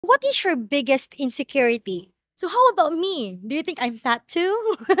What is your biggest insecurity? So how about me? Do you think I'm fat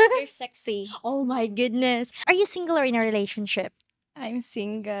too? You're sexy. Oh my goodness. Are you single or in a relationship? I'm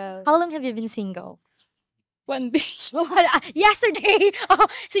single. How long have you been single? One day. Yesterday. Oh,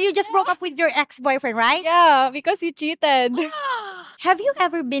 so you just broke up with your ex-boyfriend, right? Yeah, because he cheated. Have you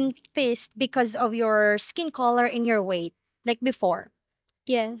ever been pissed because of your skin color and your weight? Like before?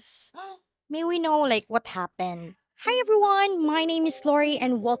 Yes. May we know like what happened? Hi everyone, my name is Lorie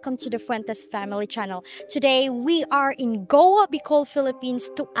and welcome to the Fuentes Family Channel. Today we are in Goa, Bicol, Philippines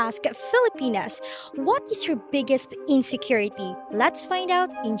to ask Filipinas, what is your biggest insecurity? Let's find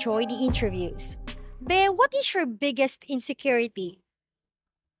out. Enjoy the interviews. Be, what is your biggest insecurity?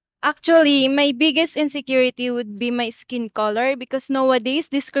 Actually, my biggest insecurity would be my skin color because nowadays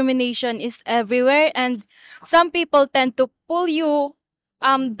discrimination is everywhere and some people tend to pull you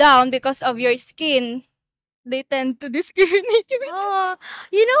down because of your skin. They tend to discriminate you. Oh,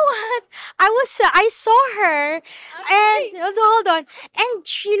 you know what? I saw her and hold on. And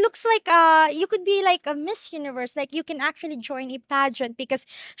she looks like you could be like a Miss Universe. Like you can actually join a pageant because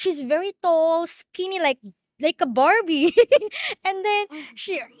she's very tall, skinny like a Barbie. And then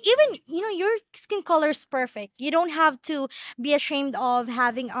she even your skin color is perfect. You don't have to be ashamed of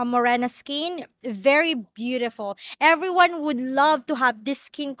having a morena skin. Very beautiful. Everyone would love to have this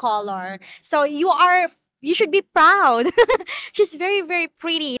skin color. So you should be proud. She's very, very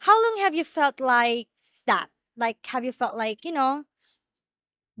pretty. How long have you felt like that? Like, have you felt like,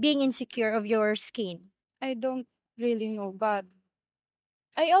 being insecure of your skin? I don't really know, but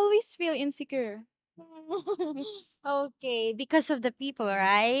I always feel insecure. Okay, because of the people,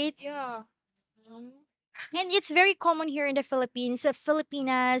 right? Yeah. And it's very common here in the Philippines,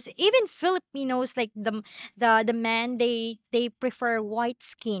 Filipinas, even Filipinos, like the men, they prefer white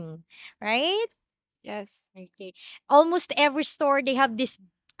skin, right? Yes. Okay. Almost every store they have this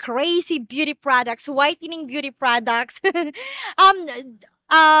crazy beauty products, whitening beauty products. um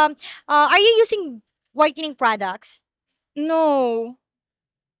are you using whitening products? No.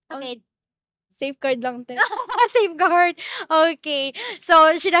 Okay. Safeguard lang, te. Safeguard. Okay.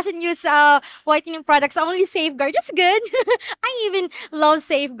 So she doesn't use whitening products, only Safeguard. That's good. I even love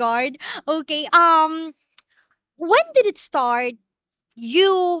Safeguard. Okay. When did it start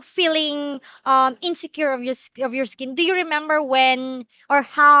you feeling insecure of of your skin? Do you remember when or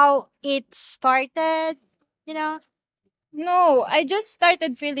how it started? You know? No, I just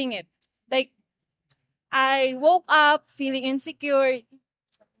started feeling it. Like, I woke up feeling insecure.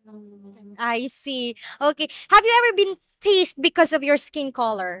 I see. Okay. Have you ever been teased because of your skin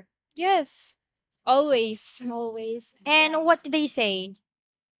color? Yes. Always. Always. And what did they say?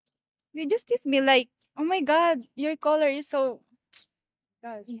 They just tease me like, oh my god, your color is so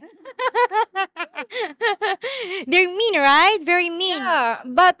god. They're mean, right? Very mean. Yeah,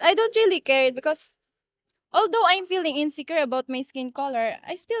 but I don't really care because although I'm feeling insecure about my skin color,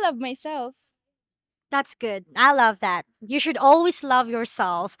 I still love myself. That's good. I love that. You should always love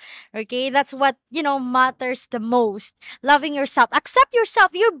yourself. Okay? That's what, matters the most. Loving yourself. Accept yourself.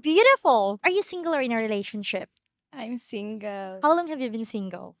 You're beautiful. Are you single or in a relationship? I'm single. How long have you been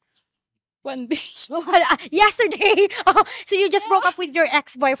single? One day. Yesterday. Oh, so you just broke up with your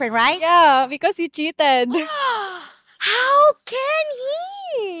ex-boyfriend, right? Yeah, because he cheated. How can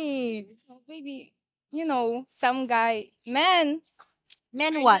he? Maybe, some guy, men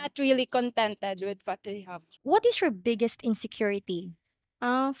Men are what? not really contented with what they have. What is your biggest insecurity?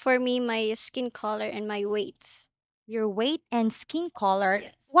 For me, my skin color and my weight. Your weight and skin color.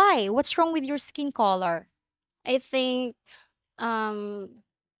 Yes. Why? What's wrong with your skin color? I think um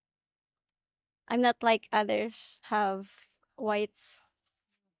I'm not like others have white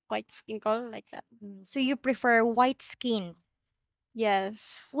white skin color like that. So you prefer white skin.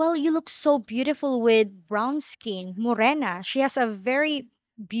 Yes. Well, you look so beautiful with brown skin. Morena. She has a very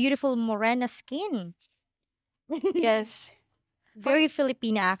beautiful morena skin. Yes. Very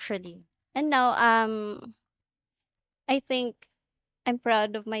Filipina actually. And now I think I'm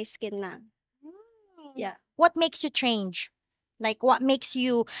proud of my skin now. Yeah. What makes you change? Like what makes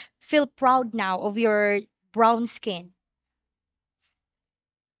you feel proud now of your brown skin?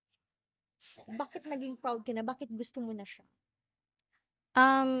 Bakit naging proud ka na? Bakit gusto mo na siya?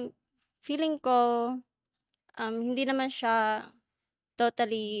 Um Feeling ko hindi naman siya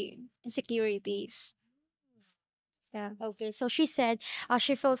totally insecurities. Yeah. Okay, so she said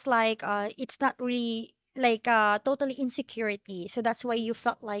she feels like it's not really like totally insecurity. So that's why you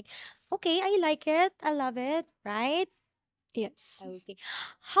felt like, okay, I like it, I love it, right? Yes. Okay.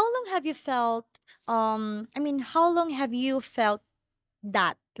 How long have you felt how long have you felt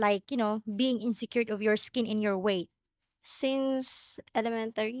that like, being insecure of your skin and your weight? Since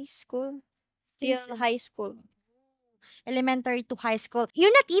elementary school Since till high school. elementary to high school.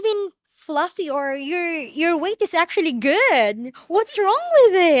 You're not even fluffy or your weight is actually good. What's wrong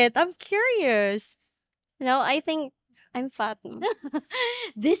with it? I'm curious. No, I think I'm fat.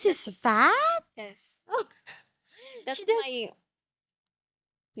 This is fat? Yes. That's She does- my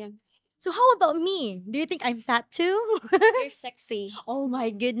yeah. So how about me? Do you think I'm fat too? You're sexy. Oh my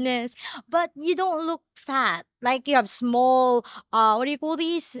goodness. But you don't look fat. Like you have small what do you call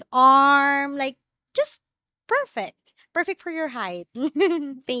these? Arm, like just perfect. Perfect for your height.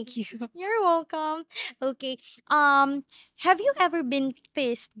 Thank you. You're welcome. Okay. Have you ever been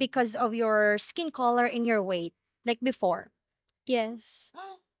pissed because of your skin color and your weight? Like before? Yes.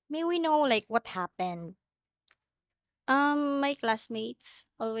 May we know like what happened? My classmates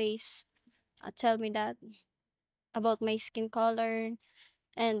always tell me that about my skin color,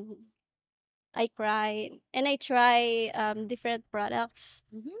 and I cry and I try different products.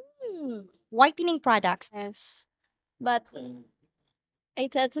 Whitening products. Yes. But I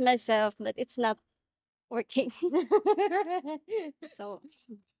tell to myself that it's not working. So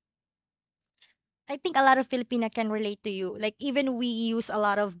I think a lot of Filipina can relate to you. Like even we use a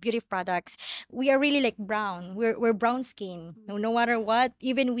lot of beauty products. We are really like brown. We're brown skin. No matter what,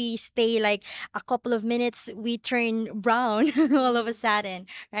 even we stay like a couple of minutes, we turn brown all of a sudden,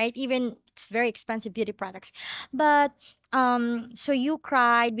 right? Even it's very expensive beauty products. But so you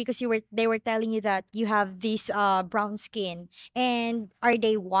cried because they were telling you that you have this brown skin. And are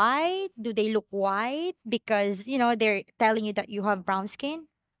they white? Do they look white because, they're telling you that you have brown skin?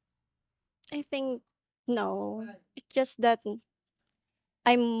 I think no. It's just that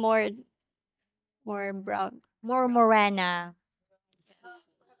I'm more brown. More morena.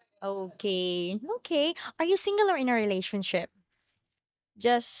 Okay. Okay. Are you single or in a relationship?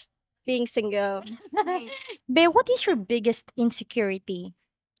 Just being single. Be, what is your biggest insecurity?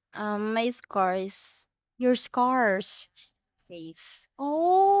 My scars Your scars. face.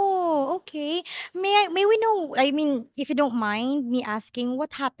 Oh, okay. May we know, I mean, if you don't mind me asking,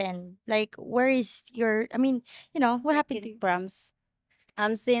 what happened? Like where is your I mean, what happened to In you? proms.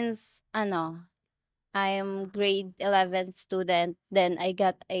 Since I'm grade 11 student, then I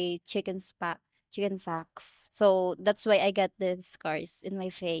got a chicken pox. So that's why I got the scars in my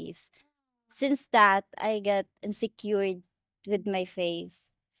face. Since that, I got insecure with my face.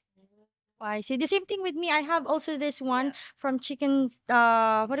 I see. The same thing with me. I have also this one from chicken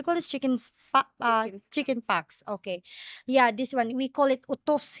what do you call this? Chicken pox. Okay. Yeah, this one. We call it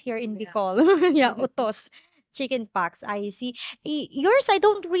utos here in Bicol. Yeah, utos. Chicken pox. I see. Yours I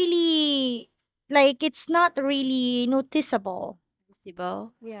don't really like it's not really noticeable.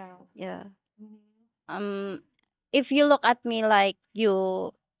 Visible. Yeah. Yeah. Um, if you look at me like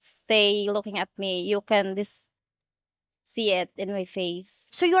you stay looking at me, you can see it in my face.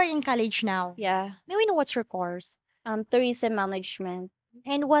 So you are in college now. Yeah. May we know what's your course? Tourism management.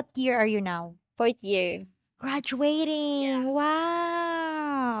 And what year are you now? Fourth year. Graduating.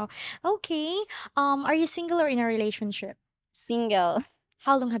 Wow. Okay. Are you single or in a relationship? Single.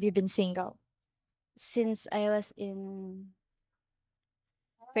 How long have you been single? Since I was in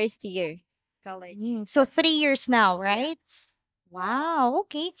first year. College. So 3 years now, right? Wow.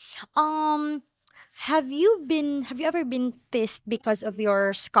 Okay. Um, have you ever been pissed because of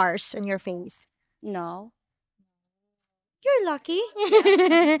your scars on your face? No. You're lucky.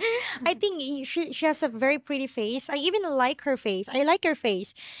 I think she has a very pretty face. I even like her face. I like her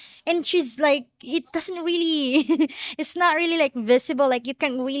face. And she's like, it doesn't really, it's not really like visible. Like you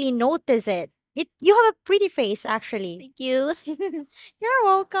can really notice it. You have a pretty face, actually. Thank you. You're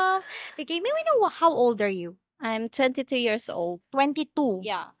welcome. Okay, may we know how old are you? I'm 22 years old. 22.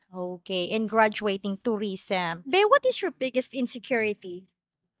 Yeah. Okay, and graduating tourism. Be, what is your biggest insecurity?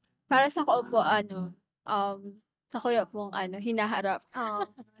 Para sa ko po sa kuya pong hinaharap. Oh.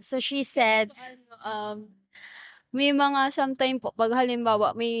 So she said, May mga sometime po 'pag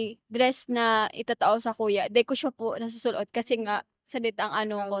halimbawa may dress na itatao sa kuya, 'di ko siya po nasusuot kasi nga salit ang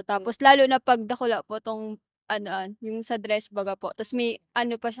ko. Tapos lalo na 'pag dakula po 'tong yung sa dress baga po. Tapos may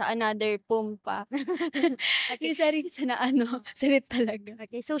pa siya, another pum pa. Yung sa rin sa na salit talaga.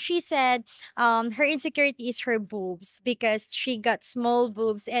 okay, so she said her insecurity is her boobs because she got small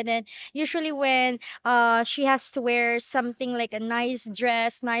boobs, and then usually when she has to wear something like a nice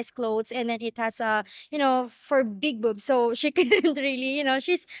dress, nice clothes, and then it has a for big boobs, so she couldn't really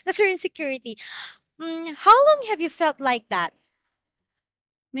that's her insecurity. How long have you felt like that?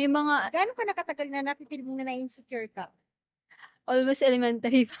 May mga Gaano ka nakatagal na napipili mo na na-insecure ka? almost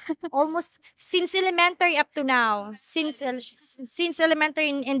elementary pa. Almost since elementary up to now. Since elementary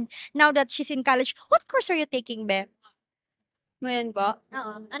and now that she's in college. What course are you taking, Be? Ngayon po,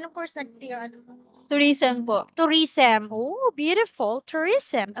 Oo. Anong course ano? tourism po. Tourism. Oh, beautiful.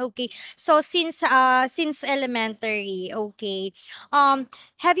 Tourism. Okay. So since elementary, okay.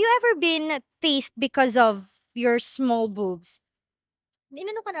 Have you ever been teased because of your small boobs?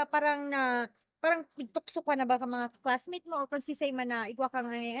 Inano ka na parang nagtukso ka na ba ka mga classmate mo or kung si say man na igwa ka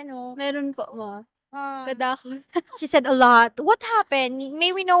nga ano? Meron po, ma. Ah, Kadako. she said a lot. What happened?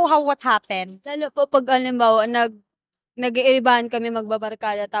 May we know how what happened? Lalo po pag halimbawa nag-iibahan kami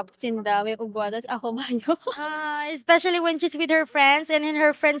magbabarkada tapos sinda may ugwa tas ako mayo. Especially when she's with her friends and in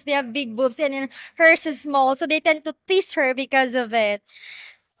her friends they have big boobs and in hers is small, so they tend to tease her because of it.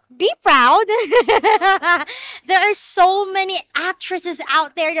 Be proud. There are so many actresses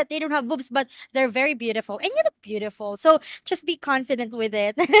out there that they don't have boobs, but they're very beautiful, and you look beautiful. So just be confident with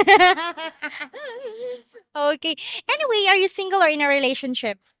it. Okay. Anyway, are you single or in a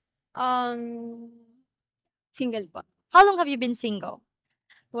relationship? Um, Single po. How long have you been single?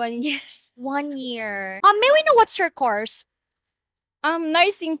 1 year. 1 year. May we know what's your course?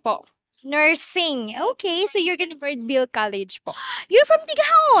 Nursing po. Nursing. Okay, so you're gonna. Bill College po. You're from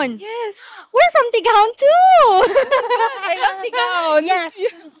Tigaon. Yes. We're from Tigaon too. I love Tigaon. Yes.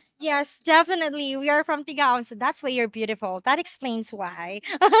 Yes, definitely. We are from Tigaon, so that's why you're beautiful. That explains why.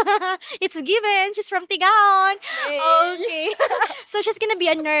 It's given. She's from Tigaon. Okay. So she's gonna be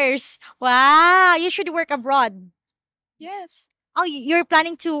a nurse. Wow, you should work abroad. Yes. Oh, you're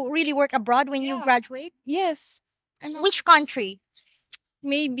planning to really work abroad when you Yeah. graduate? Yes. Which country?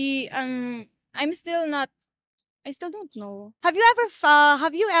 Maybe I'm still not. I still don't know. Have you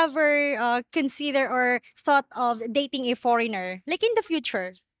ever considered or thought of dating a foreigner, like in the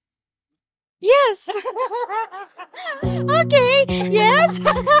future? Yes. Okay. Yes.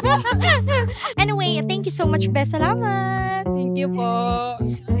 Anyway, thank you so much, Bes. Salamat. Thank you po.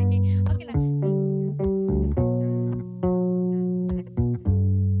 Okay lang.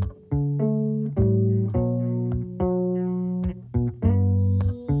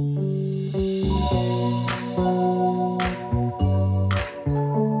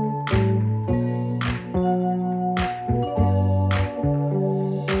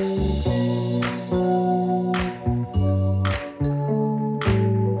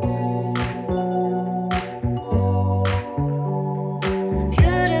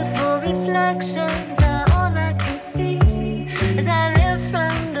 Beautiful reflections